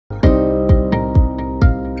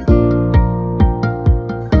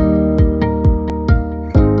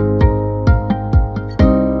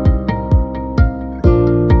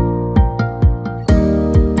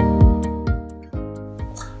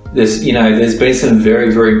There's been some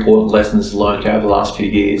very, very important lessons learned over the last few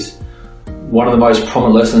years. One of the most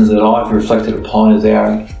prominent lessons that I've reflected upon is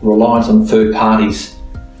our reliance on third parties.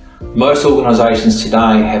 Most organisations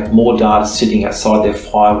today have more data sitting outside their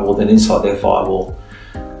firewall than inside their firewall.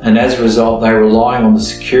 And as a result, they're relying on the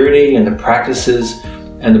security and the practices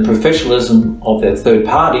and the professionalism of their third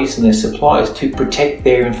parties and their suppliers to protect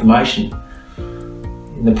their information.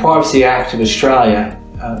 In the Privacy Act of Australia,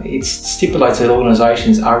 it stipulates that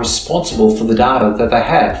organisations are responsible for the data that they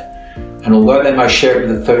have. And although they may share it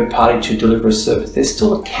with a third party to deliver a service, they're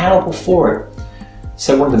still accountable for it.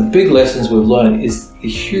 So one of the big lessons we've learned is the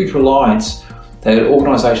huge reliance that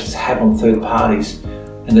organisations have on third parties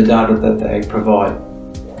and the data that they provide.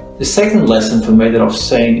 The second lesson for me that I've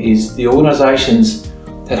seen is the organisations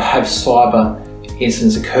that have cyber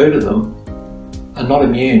incidents occur to them are not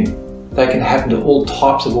immune. They can happen to all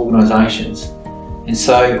types of organisations. And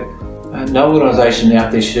so no organisation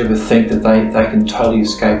out there should ever think that they can totally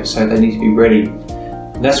escape it, so they need to be ready.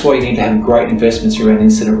 And that's why you need to have great investments around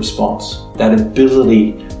incident response, that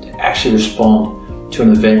ability to actually respond to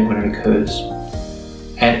an event when it occurs.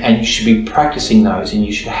 And you should be practicing those, and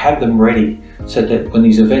you should have them ready so that when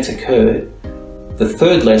these events occur, the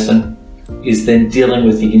third lesson is then dealing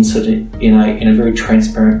with the incident in a very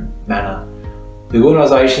transparent manner. The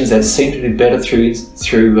organisations that seem to do better through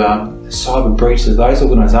cyber breaches are those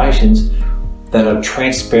organisations that are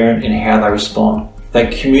transparent in how they respond. They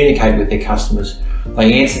communicate with their customers.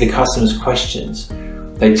 They answer the customers' questions.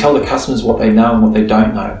 They tell the customers what they know and what they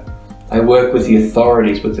don't know. They work with the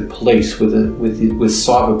authorities, with the police, with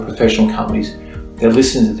cyber professional companies. They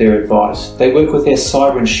listen to their advice. They work with their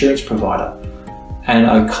cyber insurance provider and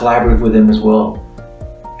are collaborative with them as well.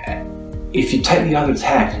 If you take the other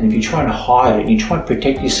tack and if you're trying to hide it and you try and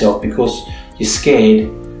protect yourself because you're scared,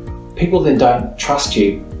 people then don't trust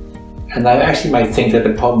you, and they actually may think that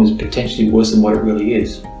the problem is potentially worse than what it really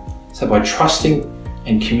is. So by trusting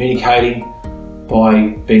and communicating,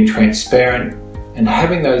 by being transparent and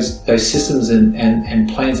having those systems and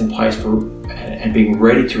plans in place and being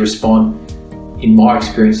ready to respond, in my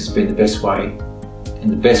experience, has been the best way, and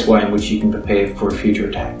the best way in which you can prepare for a future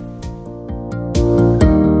attack.